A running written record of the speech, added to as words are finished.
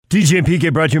DJ and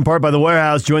PK brought to you in part by The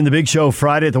Warehouse. Join the big show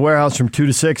Friday at The Warehouse from 2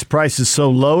 to 6. Price is so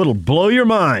low, it'll blow your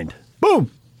mind. Boom!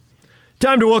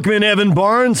 Time to welcome in Evan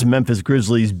Barnes, Memphis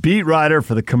Grizzlies beat writer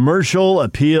for the Commercial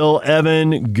Appeal.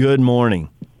 Evan, good morning.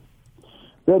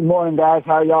 Good morning, guys.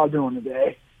 How y'all doing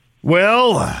today?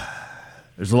 Well,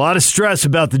 there's a lot of stress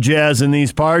about the Jazz in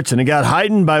these parts, and it got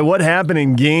heightened by what happened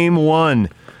in Game 1.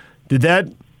 Did that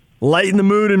lighten the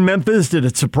mood in Memphis? Did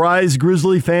it surprise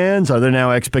Grizzly fans? Are there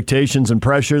now expectations and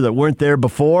pressure that weren't there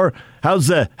before? How's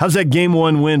that Game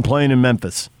 1 win playing in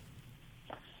Memphis?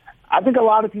 I think a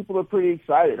lot of people are pretty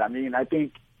excited. I mean, I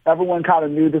think everyone kind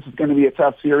of knew this was going to be a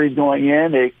tough series going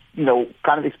in. They,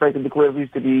 kind of expected the Grizzlies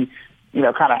to be,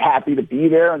 kind of happy to be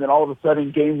there. And then all of a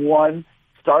sudden, Game 1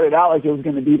 started out like it was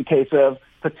going to be the case of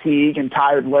fatigue and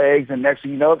tired legs. And next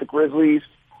thing you know, the Grizzlies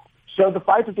showed the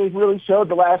fight that they've really showed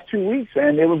the last 2 weeks.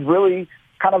 And it was really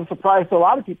kind of a surprise to a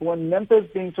lot of people. And Memphis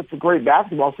being such a great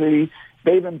basketball city,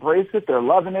 they've embraced it. They're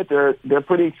loving it. They're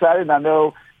pretty excited. And I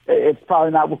know it's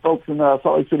probably not what folks in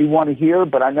Salt Lake City want to hear,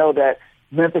 but I know that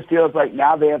Memphis feels like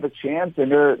now they have a chance,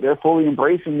 and they're fully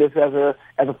embracing this as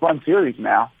a fun series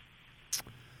now.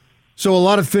 So a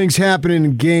lot of things happen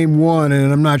in Game 1,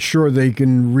 and I'm not sure they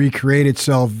can recreate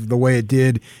itself the way it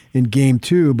did in Game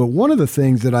 2. But one of the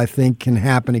things that I think can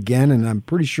happen again, and I'm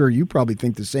pretty sure you probably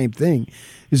think the same thing,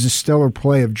 is the stellar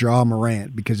play of Ja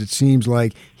Morant, because it seems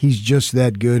like he's just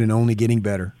that good and only getting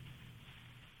better.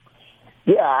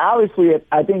 Yeah, obviously,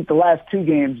 I think the last 2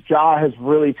 games, Ja has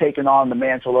really taken on the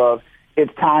mantle of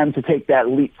it's time to take that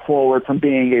leap forward from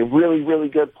being a really, really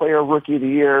good player, Rookie of the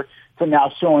Year, to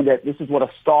now showing that this is what a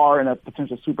star and a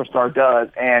potential superstar does.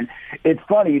 And it's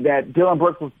funny that Dillon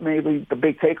Brooks was maybe the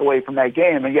big takeaway from that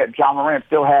game, and yet Ja Morant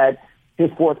still had his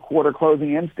fourth quarter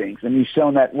closing instincts, and he's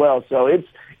shown that well. So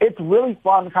it's really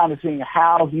fun kind of seeing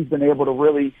how he's been able to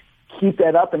really keep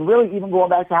that up, and really even going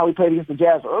back to how he played against the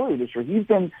Jazz earlier this year. He's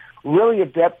been really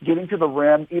adept getting to the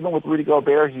rim, even with Rudy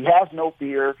Gobert. He has no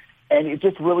fear, and it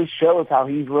just really shows how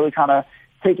he's really kind of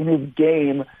taken his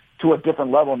game to a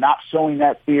different level, not showing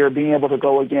that fear, being able to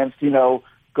go against,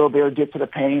 Gobert, get to the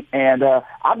paint. And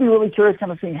I'll be really curious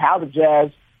kind of seeing how the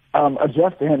Jazz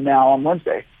adjust to him now on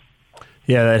Wednesday.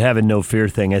 Yeah, that having no fear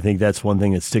thing, I think that's one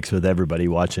thing that sticks with everybody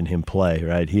watching him play,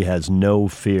 right? He has no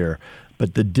fear.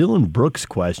 But the Dillon Brooks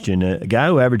question, a guy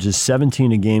who averages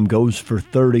 17 a game, goes for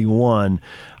 31.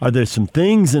 Are there some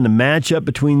things in the matchup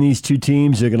between these two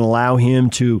teams that are going to allow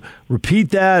him to repeat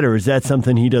that, or is that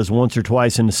something he does once or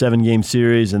twice in a 7-game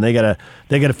series, and they got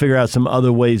to figure out some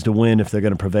other ways to win if they're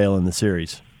going to prevail in the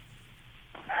series?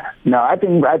 No, I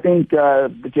think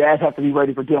the Jazz have to be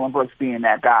ready for Dillon Brooks being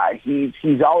that guy.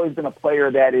 He's always been a player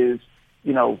that is,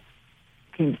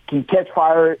 can catch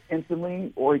fire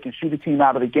instantly, or he can shoot a team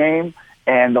out of the game.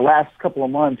 And the last couple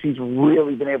of months, he's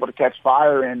really been able to catch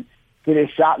fire and get his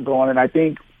shot going. And I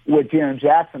think with Jaren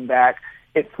Jackson back,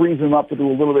 it frees him up to do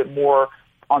a little bit more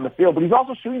on the field. But he's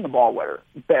also shooting the ball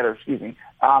better.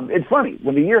 It's funny.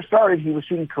 When the year started, he was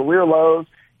shooting career lows.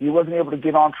 He wasn't able to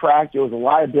get on track. It was a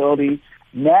liability.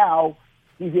 Now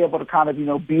he's able to kind of,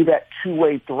 be that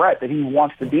two-way threat that he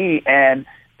wants to be. And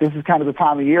this is kind of the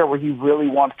time of year where he really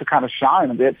wants to kind of shine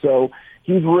a bit. So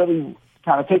he's really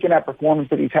kind of taking that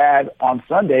performance that he's had on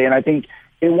Sunday, and I think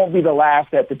it won't be the last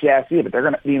that the Jazz see, but they're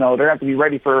going to, they're going to have to be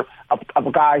ready for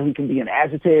a guy who can be an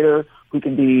agitator, who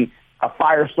can be a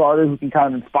fire starter, who can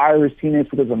kind of inspire his teammates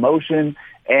with his emotion.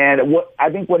 And what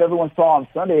everyone saw on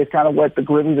Sunday is kind of what the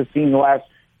Grizzlies have seen the last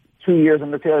 2 years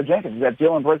under Taylor Jenkins, is that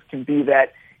Dillon Brooks can be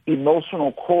that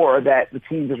emotional core that the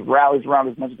team just rallies around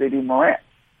as much as they do Morant.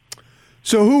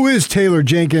 So who is Taylor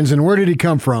Jenkins, and where did he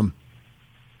come from?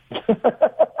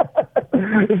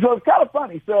 So it's kind of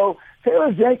funny. So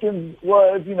Taylor Jenkins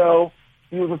was,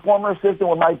 he was a former assistant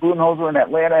with Mike Budenholzer in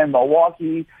Atlanta and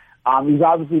Milwaukee. He's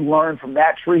obviously learned from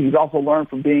that tree. He's also learned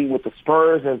from being with the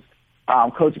Spurs as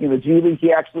coaching in the G League.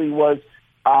 He actually was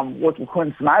working with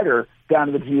Quinn Snyder down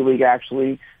in the G League,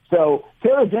 actually. So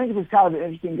Taylor Jenkins is kind of an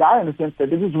interesting guy in the sense that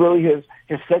this is really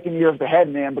his second year as the head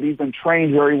man, but he's been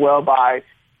trained very well by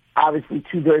obviously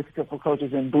 2 very successful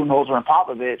coaches in Budenholzer and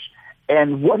Popovich.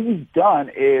 And what he's done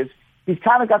is he's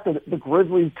kind of got the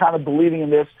Grizzlies kind of believing in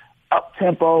this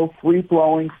up-tempo,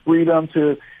 free-flowing freedom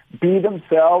to be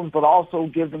themselves, but also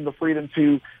give them the freedom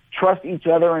to trust each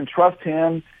other and trust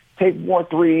him, take more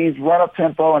threes, run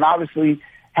up-tempo, and obviously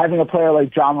having a player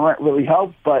like Ja Morant really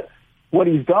helps. But what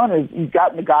he's done is he's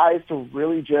gotten the guys to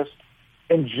really just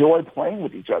enjoy playing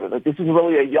with each other. Like, this is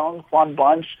really a young, fun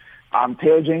bunch.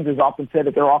 Taylor Jenkins has often said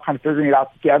that they're all kind of figuring it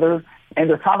out together, and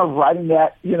they're kind of riding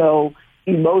that,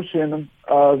 emotion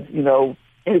of,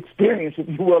 inexperience, if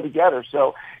you will, together.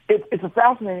 So it's a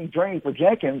fascinating journey for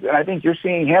Jenkins, and I think you're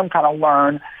seeing him kind of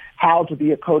learn how to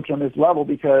be a coach on this level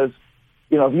because,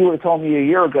 if you would have told me a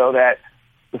year ago that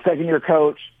the second-year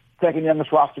coach, second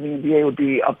youngest roster in the NBA would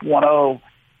be up 1-0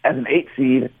 as an 8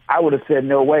 seed, I would have said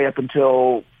no way up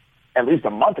until at least a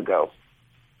month ago.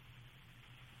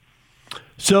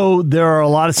 So there are a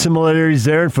lot of similarities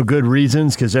there, and for good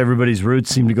reasons, because everybody's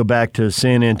roots seem to go back to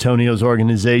San Antonio's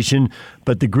organization.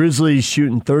 But the Grizzlies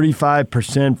shooting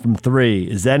 35% from three.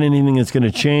 Is that anything that's going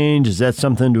to change? Is that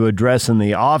something to address in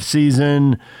the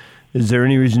offseason? Is there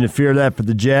any reason to fear that for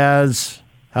the Jazz?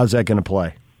 How's that going to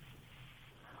play?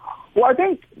 Well, I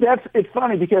think it's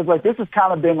funny because this has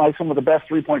kind of been some of the best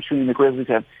 3-point shooting the Grizzlies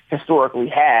have historically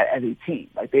had as a team.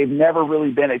 They've never really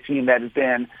been a team that has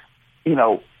been,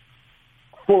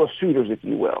 full of shooters, if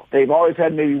you will. They've always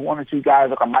had maybe one or two guys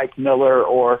like a Mike Miller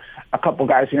or a couple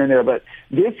guys here and there. But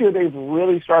this year they've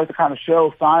really started to kind of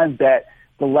show signs that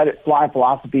the let it fly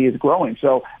philosophy is growing.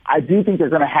 So I do think they're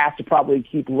going to have to probably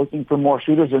keep looking for more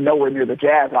shooters. They're nowhere near the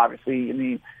Jazz, obviously. I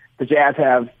mean, the Jazz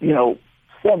have,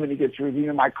 so many good shooters.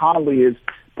 Even Mike Conley is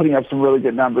putting up some really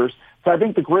good numbers. So I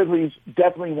think the Grizzlies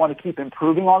definitely want to keep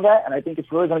improving on that. And I think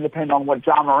it's really going to depend on what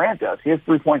John Morant does. His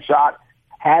 3-point shot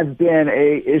has been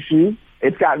a issue.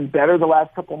 It's gotten better the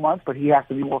last couple of months, but he has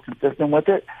to be more consistent with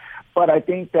it. But I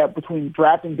think that between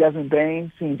drafting Desmond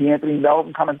Bane, seeing D'Anthony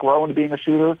Melton kind of grow into being a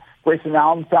shooter, Grayson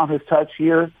Allen found his touch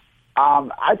here.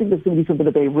 I think it's going to be something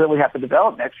that they really have to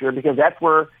develop next year because that's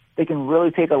where they can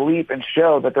really take a leap and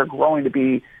show that they're growing to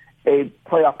be a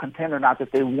playoff contender, not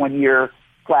just a one-year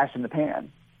flash in the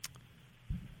pan.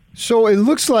 So it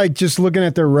looks like, just looking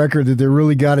at their record, that they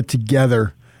really got it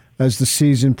together as the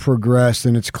season progressed,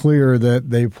 and it's clear that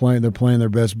they're playing their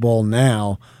best ball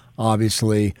now,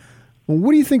 obviously.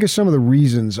 What do you think of some of the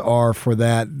reasons are for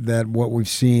that what we've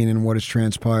seen and what has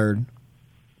transpired?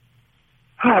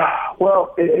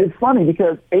 Well, it's funny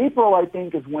because April, I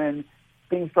think, is when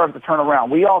things started to turn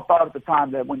around. We all thought at the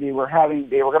time that when they were going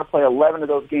to play 11 of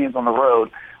those games on the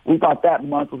road, we thought that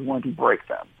month was going to break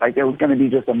them. There was going to be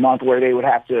just a month where they would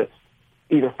have to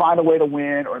either find a way to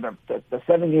win or the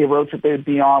 7-game road trip they'd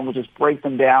be on would just break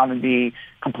them down and be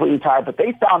completely tired. But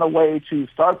they found a way to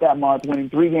start that month winning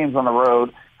 3 games on the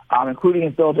road, including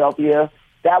in Philadelphia.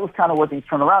 That was kind of where things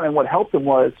turned around. And what helped them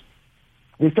was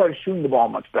they started shooting the ball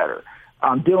much better.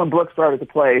 Dillon Brooks started to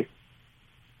play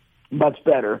much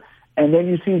better. And then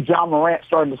you see John Morant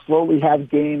starting to slowly have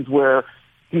games where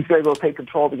he's able to take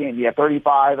control of the game. He had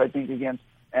 35, I think, against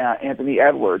Anthony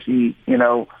Edwards. He,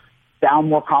 found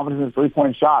more confidence in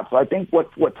 3-point shots. So I think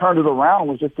what turned it around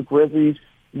was just the Grizzlies,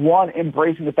 one,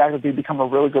 embracing the fact that they've become a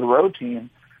really good road team,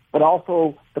 but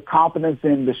also the confidence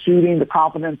in the shooting, the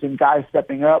confidence in guys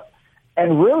stepping up,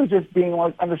 and really just being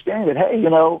understanding that, hey,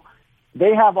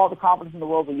 they have all the confidence in the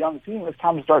world as a young team. It's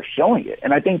time to start showing it.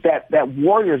 And I think that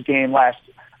Warriors game last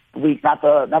week, not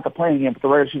the playing game, but the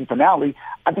regular season finale,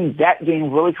 I think that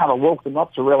game really kind of woke them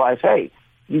up to realize, hey,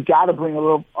 you got to bring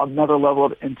another level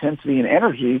of intensity and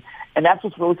energy, and that's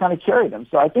what's really kind of carried them.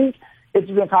 So I think it's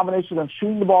been a combination of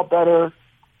shooting the ball better,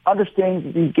 understanding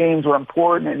that these games are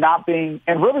important,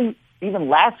 and really even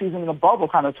last season in the bubble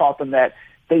kind of taught them that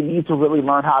they need to really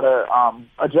learn how to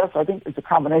adjust. I think it's a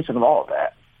combination of all of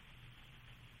that.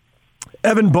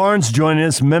 Evan Barnes joining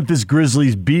us, Memphis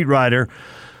Grizzlies beat writer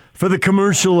for the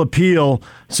Commercial Appeal.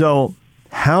 So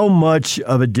how much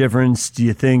of a difference do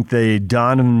you think the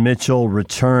Donovan Mitchell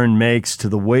return makes to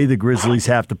the way the Grizzlies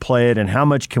have to play it, and how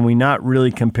much can we not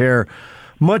really compare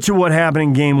much of what happened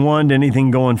in Game 1 to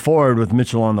anything going forward with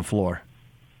Mitchell on the floor?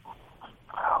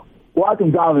 Well, I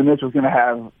think Donovan Mitchell's going to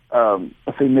have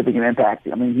a significant impact.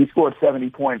 I mean, he scored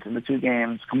 70 points in the 2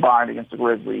 games combined against the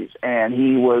Grizzlies, and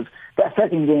that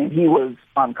second game, he was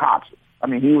unconscious. I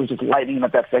mean, he was just lighting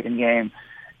up that second game,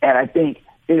 and I think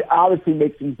it obviously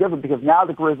makes things different because now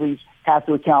the Grizzlies have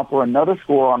to account for another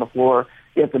scorer on the floor.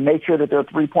 You have to make sure that their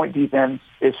 3-point defense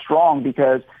is strong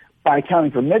because by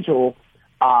accounting for Mitchell,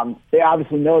 they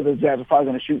obviously know the Jazz are probably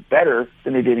going to shoot better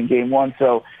than they did in Game 1.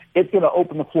 So it's going to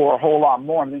open the floor a whole lot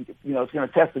more. I think it's going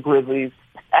to test the Grizzlies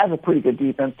as a pretty good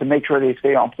defense to make sure they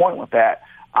stay on point with that.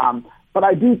 But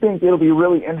I do think it'll be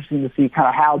really interesting to see kind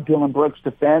of how Dillon Brooks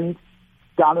defends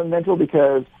Donovan Mitchell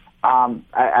because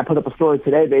I put up a story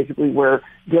today basically where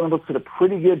Dillon Brooks did a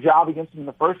pretty good job against him in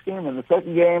the first game. In the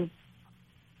second game,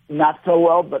 not so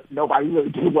well, but nobody really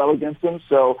did well against him.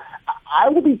 So I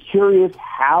will be curious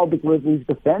how the Grizzlies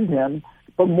defend him,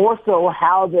 but more so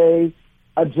how they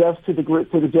adjust to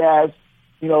the Jazz,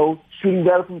 shooting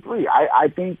better from 3. I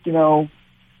think,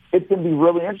 it's going to be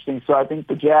really interesting. So I think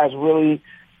the Jazz really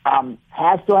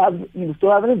still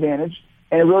have an advantage,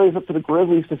 and it really is up to the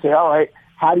Grizzlies to say, all right,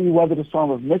 how do you weather the storm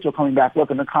with Mitchell coming back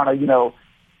looking to kind of,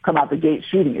 come out the gate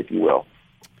shooting, if you will.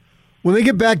 When they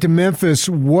get back to Memphis,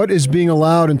 what is being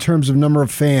allowed in terms of number of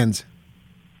fans?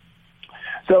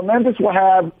 So Memphis will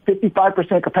have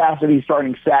 55% capacity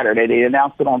starting Saturday. They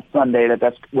announced it on Sunday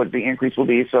that's what the increase will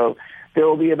be. So there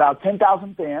will be about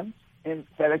 10,000 fans in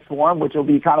FedEx Forum, which will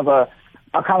be kind of a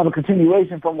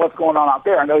continuation from what's going on out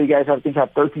there. I know you guys have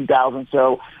 13,000.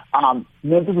 So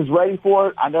Memphis is ready for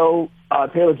it. I know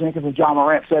Taylor Jenkins and John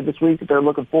Morant said this week that they're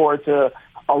looking forward to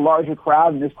a larger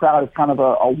crowd, and this crowd is kind of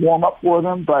a warm-up for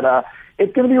them. But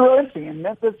it's going to be real interesting. In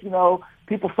Memphis,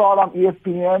 people saw it on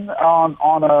ESPN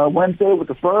on Wednesday with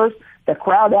the Spurs. The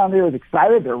crowd down there is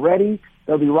excited. They're ready.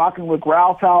 They'll be rocking with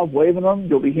growl towels, waving them.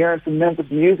 You'll be hearing some Memphis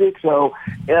music. So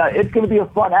it's going to be a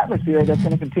fun atmosphere that's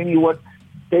going to continue what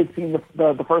they've seen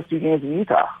the first two games in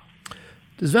Utah.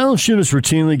 Does Valanciunas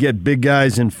routinely get big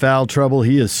guys in foul trouble?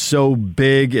 He is so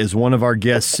big, as one of our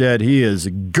guests said. He is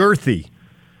girthy.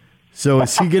 So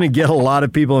is he going to get a lot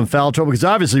of people in foul trouble? Because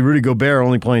obviously Rudy Gobert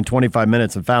only playing 25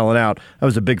 minutes and fouling out. That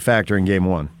was a big factor in Game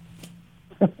 1.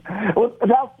 Well,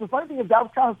 the funny thing is that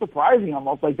was kind of surprising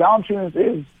almost. Like,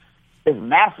 Valanciunas is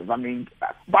massive. I mean,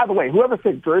 by the way, whoever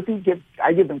said girthy,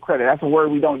 I give them credit. That's a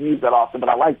word we don't use that often, but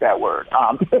I like that word.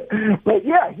 But,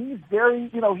 yeah, he's very,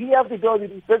 he has the ability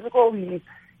to be physical.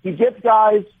 He gets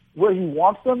guys where he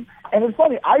wants them. And it's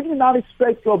funny, I did not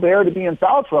expect Gobert to be in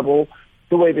foul trouble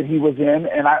the way that he was in,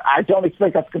 and I don't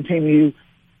expect that to continue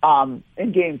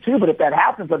in Game 2. But if that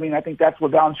happens, I think that's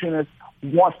what Valanciunas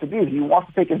wants to do. He wants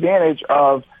to take advantage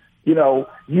of,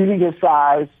 using his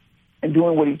size and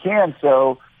doing what he can.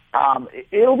 So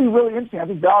it'll be really interesting. I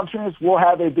think Valanciunas will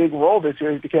have a big role this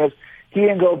year because he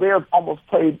and Gobert almost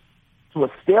played to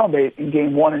a stalemate in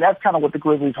Game 1, and that's kind of what the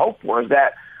Grizzlies hope for, is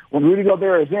that when Rudy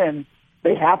Gobert is in,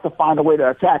 they have to find a way to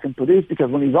attack and produce, because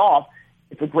when he's off,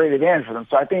 it's a great advantage for them.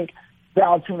 So I think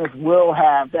Valanciunas will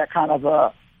have that kind of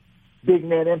a big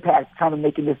man impact, kind of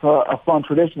making this a fun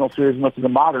traditional series much as a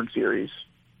modern series.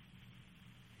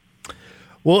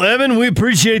 Well, Evan, we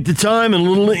appreciate the time and a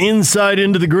little insight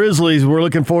into the Grizzlies. We're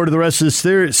looking forward to the rest of this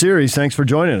series. Thanks for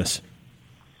joining us.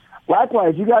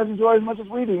 Likewise. You guys enjoy as much as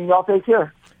we do. Y'all take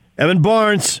care. Evan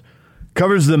Barnes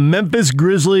covers the Memphis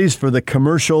Grizzlies for the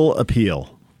Commercial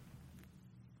Appeal.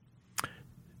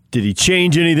 Did he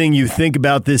change anything you think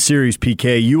about this series,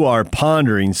 PK? You are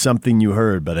pondering something you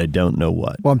heard, but I don't know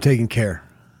what. Well, I'm taking care.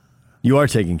 You are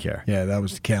taking care. Yeah, that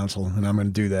was the counsel, and I'm going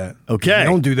to do that. Okay. If you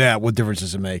don't do that, what difference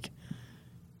does it make?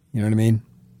 You know what I mean?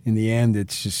 In the end,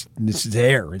 it's just, this is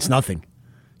air. It's nothing.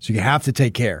 So you have to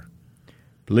take care.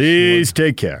 Please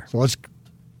take care. So let's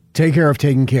take care of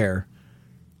taking care.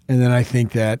 And then I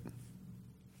think that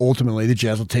ultimately the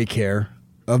Jazz will take care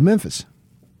of Memphis.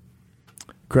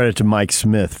 Credit to Mike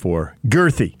Smith for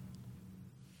girthy.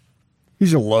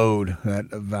 He's a load, that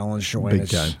Valanciunas. Big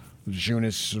time.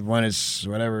 Valanciunas,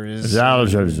 whatever it is.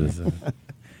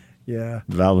 Yeah.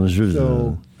 Valanciunas.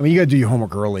 So, you got to do your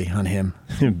homework early on him.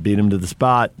 Beat him to the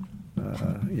spot.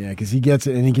 Yeah, because he gets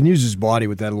it, and he can use his body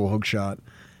with that little hook shot.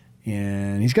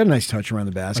 And he's got a nice touch around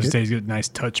the basket. He's got a nice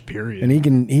touch, period. And he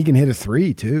can hit a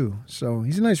three, too. So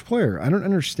he's a nice player. I don't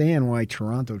understand why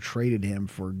Toronto traded him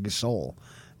for Gasol.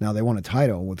 Now, they won a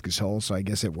title with Gasol, so I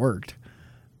guess it worked.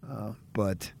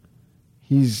 But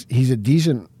he's a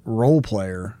decent role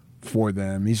player for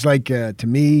them. He's like, to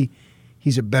me,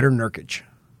 he's a better Nurkic.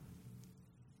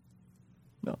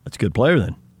 Well, that's a good player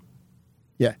then.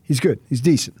 Yeah, he's good. He's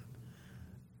decent.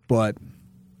 But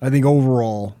I think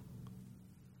overall,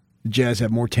 the Jazz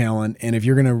have more talent. And if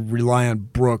you're going to rely on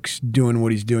Brooks doing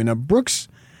what he's doing. Now, Brooks,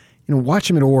 watch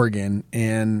him at Oregon,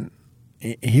 and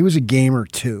he was a gamer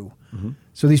too. Mm-hmm.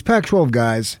 So these Pac-12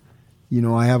 guys,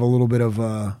 I have a little bit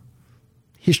of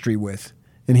history with.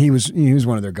 And he was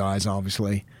one of their guys,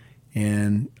 obviously.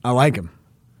 And I like him.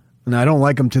 And I don't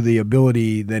like him to the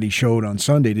ability that he showed on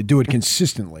Sunday to do it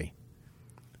consistently.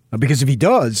 Because if he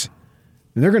does,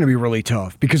 then they're going to be really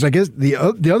tough. Because I guess the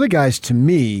other guys, to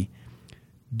me,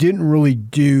 didn't really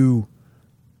do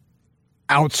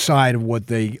outside of what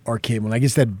they are capable. I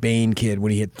guess that Bane kid,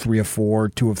 when he hit 3 of 4,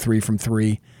 2 of 3 from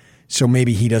 3, so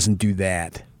maybe he doesn't do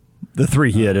that. The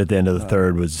 3 he hit at the end of the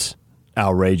third was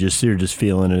outrageous. You're just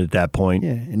feeling it at that point.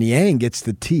 Yeah, and Yang gets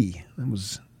the T. That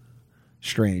was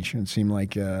strange. It seemed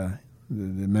like the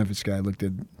Memphis guy looked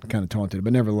kind of taunted.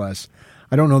 But nevertheless,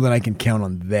 I don't know that I can count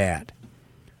on that.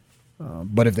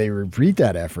 But if they repeat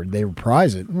that effort, they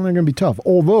reprise it, well, they're going to be tough.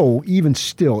 Although, even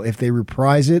still, if they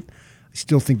reprise it, I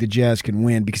still think the Jazz can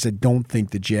win because I don't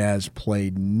think the Jazz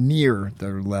played near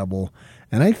their level.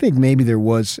 And I think maybe there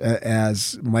was,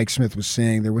 as Mike Smith was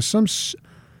saying, there was some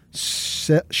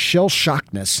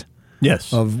shell-shockedness.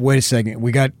 Yes. Of, wait a second,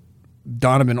 we got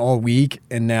Donovan all week,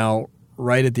 and now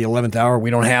right at the 11th hour, we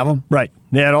don't have him. Right.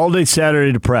 They had all day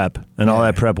Saturday to prep, and all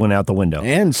that prep went out the window.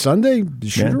 And Sunday, the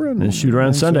shoot-around. And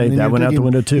shoot-around Sunday, so that went out the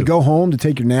window too. You go home to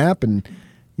take your nap, and,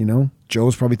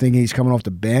 Joe's probably thinking he's coming off the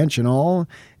bench and all.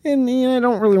 And I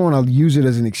don't really want to use it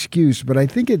as an excuse, but I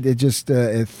think it just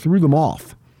it threw them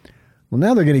off. Well,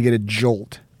 now they're going to get a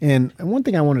jolt. And one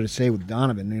thing I wanted to say with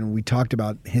Donovan, we talked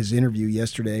about his interview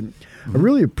yesterday. I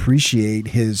really appreciate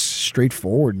his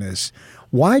straightforwardness.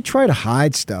 Why try to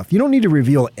hide stuff? You don't need to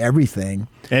reveal everything.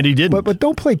 And he didn't. But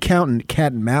don't play cat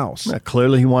and mouse.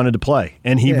 Clearly he wanted to play.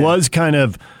 And he was kind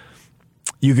of,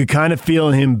 you could kind of feel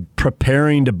him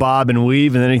preparing to bob and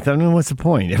weave, and then he thought, what's the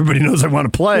point? Everybody knows I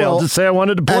want to play. I'll just say I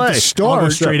wanted to play. At the start. I'll go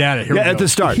straight at it. Here we go. At the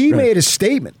start. He made a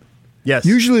statement. Yes.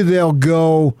 Usually they'll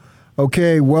go,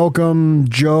 okay, welcome,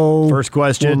 Joe. First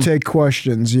question. We'll take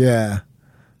questions, yeah.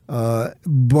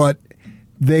 But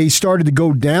they started to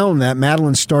go down that.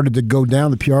 Madeline started to go down,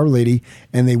 the PR lady,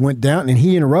 and they went down, and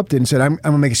he interrupted and said, I'm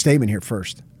going to make a statement here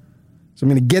first. So I'm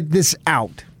going to get this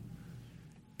out.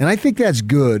 And I think that's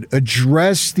good.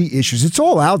 Address the issues. It's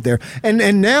all out there.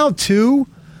 And now, too,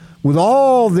 with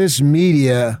all this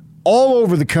media all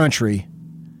over the country,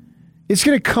 it's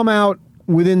going to come out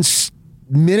within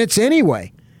minutes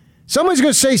anyway. Somebody's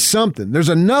going to say something. There's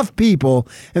enough people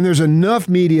and there's enough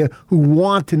media who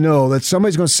want to know that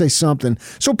somebody's going to say something.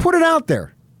 So put it out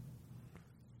there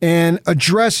and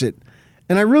address it.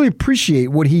 And I really appreciate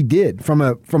what he did from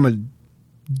a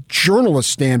journalist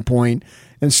standpoint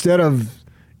instead of,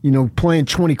 playing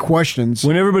 20 questions.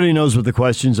 When everybody knows what the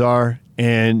questions are,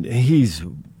 and he's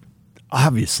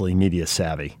obviously media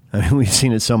savvy. I mean, we've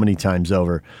seen it so many times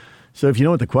over. So if you know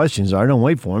what the questions are, don't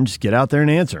wait for them. Just get out there and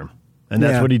answer them. And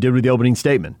that's what he did with the opening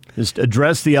statement. Just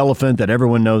address the elephant that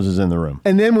everyone knows is in the room.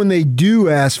 And then when they do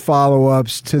ask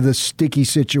follow-ups to the sticky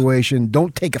situation,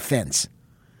 don't take offense.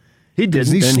 He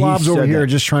didn't. These slobs over here are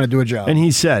just trying to do a job. And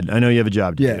he said, I know you have a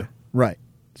job to do. Right.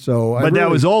 So, but that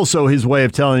was also his way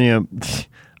of telling you,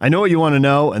 I know what you want to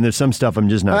know, and there's some stuff I'm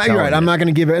just not telling you're right. you. I'm not going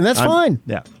to give it. And that's fine.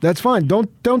 Yeah. That's fine.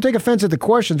 Don't take offense at the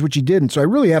questions, which he didn't. So I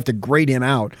really have to grade him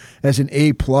out as an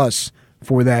A+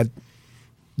 for that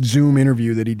Zoom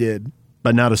interview that he did.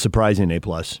 But not a surprising A+.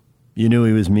 You knew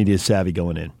he was media savvy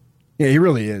going in. Yeah, he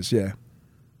really is, yeah.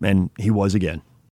 And he was again.